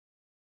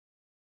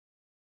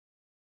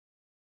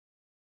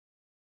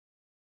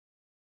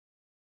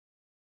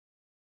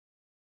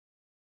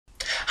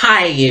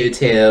Hi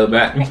YouTube,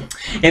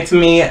 it's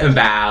me,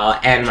 Val,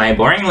 and my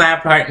boring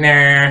lab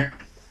partner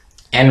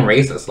and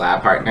racist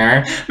lab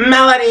partner,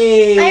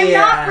 Melody! I am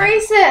not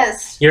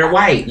racist! You're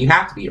white, you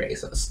have to be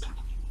racist.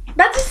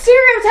 That's a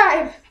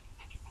stereotype!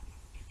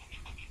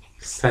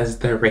 Says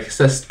the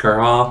racist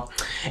girl.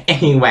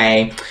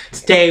 Anyway,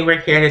 today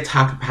we're here to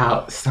talk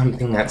about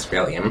something that's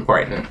really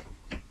important.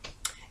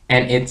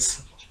 And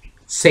it's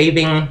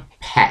saving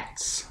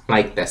pets,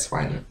 like this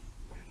one.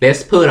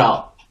 This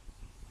poodle.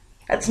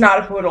 That's not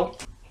a poodle.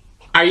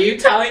 Are you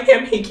telling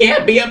him he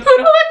can't be a poodle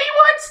if he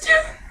wants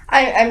to?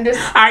 I'm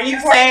just... Are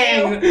you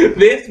saying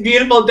this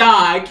beautiful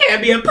dog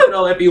can't be a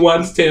poodle if he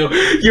wants to?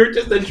 You're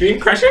just a dream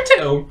crusher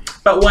too.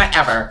 But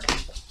whatever.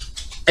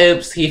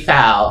 Oops, he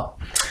fell.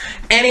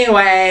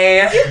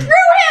 Anyway. You threw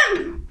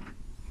him!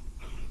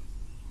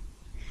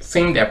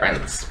 Same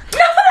difference. No,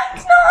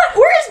 that's not!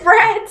 Where's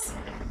Brett?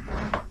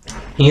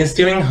 He's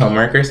doing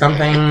homework or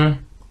something.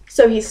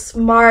 So he's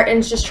smart and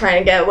is just trying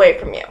to get away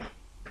from you.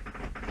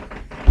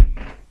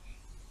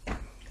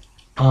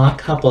 All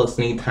couples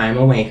need time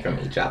away from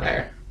each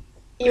other.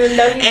 Even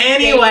though he's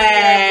anyway,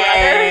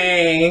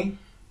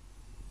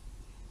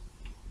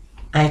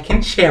 I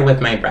can share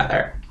with my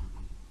brother.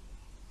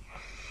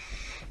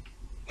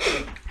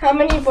 How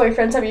many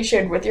boyfriends have you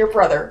shared with your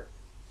brother?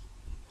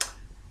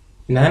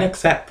 None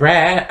except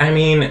Brett. I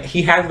mean,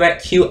 he has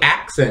that cute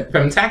accent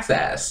from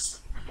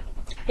Texas.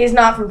 He's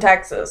not from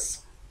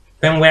Texas.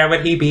 Then where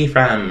would he be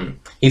from?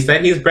 He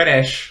said he's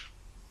British.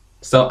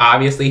 So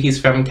obviously he's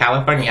from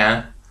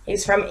California.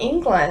 He's from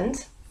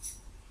England.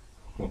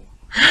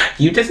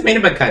 You just made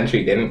up a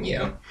country, didn't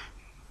you?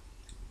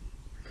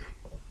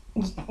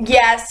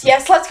 Yes,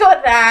 let's go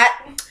with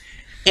that.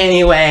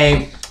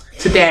 Anyway,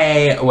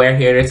 today we're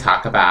here to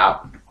talk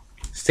about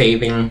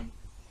saving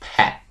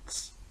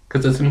pets.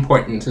 Because it's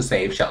important to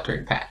save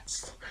sheltered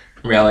pets.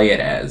 Really it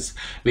is.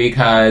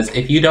 Because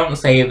if you don't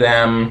save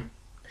them,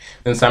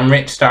 then some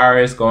rich star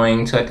is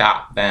going to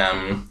adopt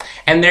them.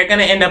 And they're going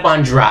to end up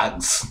on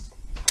drugs.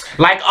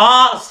 Like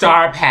all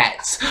star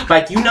pets.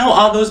 Like, you know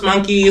all those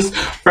monkeys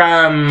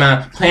from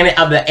Planet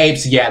of the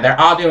Apes? Yeah, they're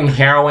all doing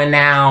heroin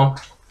now.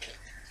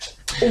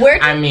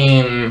 I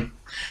mean,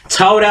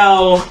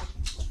 Toto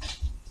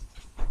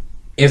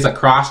is a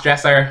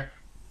cross-dresser.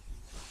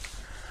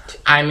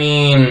 I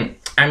mean,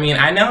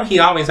 I know he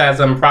always has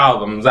some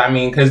problems. I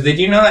mean, because did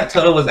you know that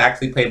Toto was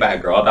actually played by a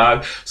girl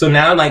dog? So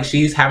now, like,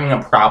 she's having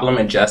a problem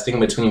adjusting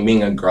between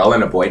being a girl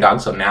and a boy dog.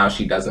 So now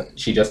she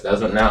just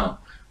doesn't know.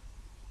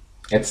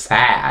 It's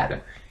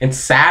sad. It's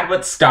sad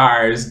what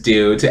stars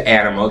do to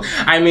animals.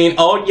 I mean,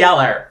 Old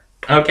Yeller,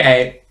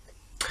 okay.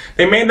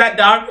 They made that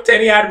dog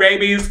pretend he had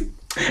rabies,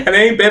 and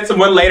then he bit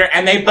someone later,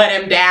 and they put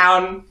him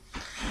down.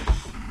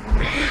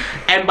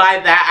 And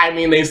by that, I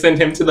mean they sent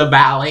him to the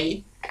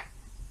valley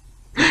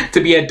to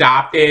be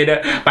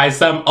adopted by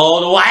some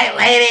old white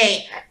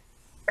lady.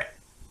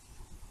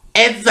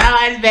 It's so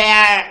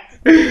unfair.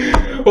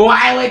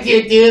 Why would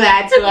you do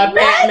that to a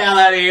pet,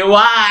 Melody?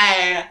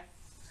 Why?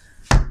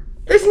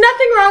 There's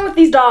nothing wrong with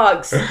these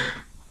dogs.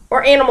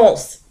 Or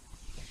animals.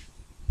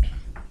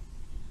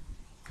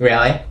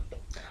 Really?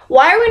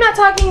 Why are we not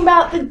talking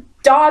about the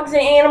dogs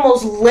and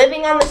animals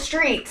living on the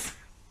streets?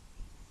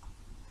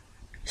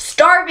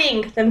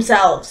 Starving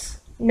themselves.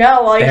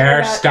 No,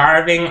 they're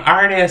starving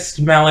artists,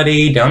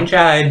 Melody. Don't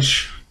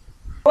judge.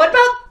 What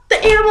about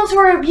the animals who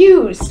are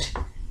abused?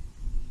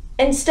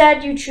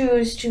 Instead, you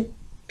choose to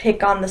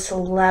pick on the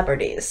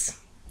celebrities.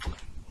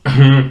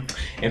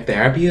 If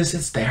they're abused,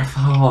 it's their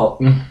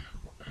fault.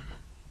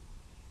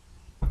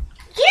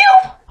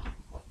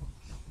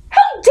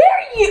 How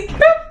dare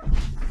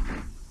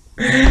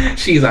you!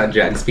 She's on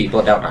drugs,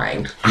 people, don't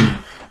mind.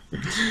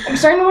 I'm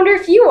starting to wonder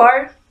if you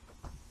are.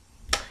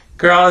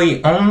 Girl,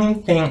 the only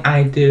thing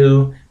I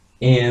do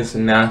is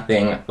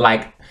nothing.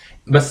 Like,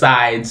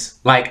 besides,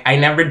 like, I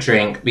never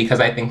drink because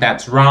I think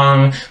that's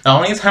wrong. The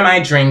only time I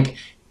drink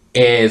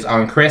is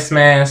on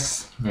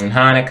Christmas, and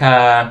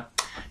Hanukkah,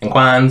 and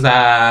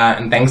Kwanzaa,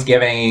 and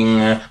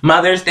Thanksgiving,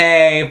 Mother's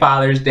Day,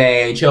 Father's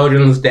Day,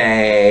 Children's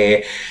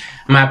Day,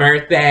 my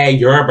birthday,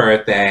 your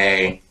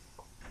birthday,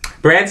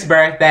 Brett's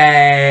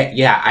birthday.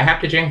 Yeah, I have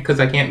to drink because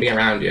I can't be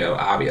around you,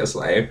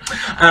 obviously.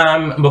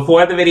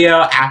 Before the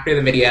video, after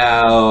the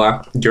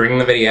video, during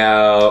the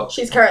video.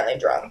 She's currently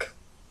drunk,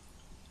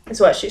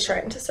 is what she's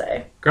trying to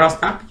say. Girl,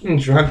 stop being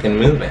drunk and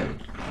moving.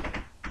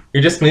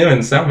 You're just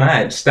moving so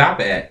much. Stop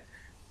it.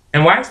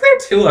 And why is there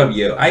two of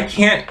you? I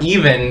can't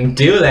even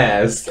do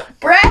this.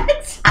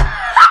 Brett!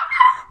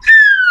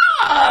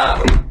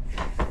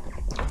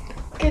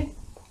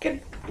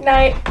 Good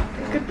night.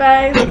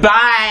 Goodbye. Bye!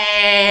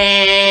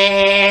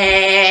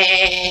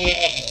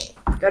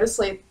 Go to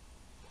sleep.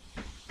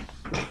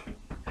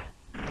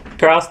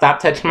 Girl, stop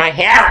touching my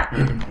hair!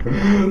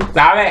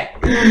 Stop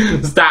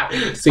it! Stop!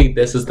 See,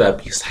 this is the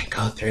abuse I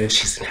go through.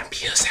 She's an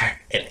abuser.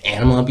 An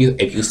animal abuse.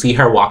 If you see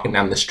her walking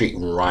down the street,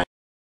 run.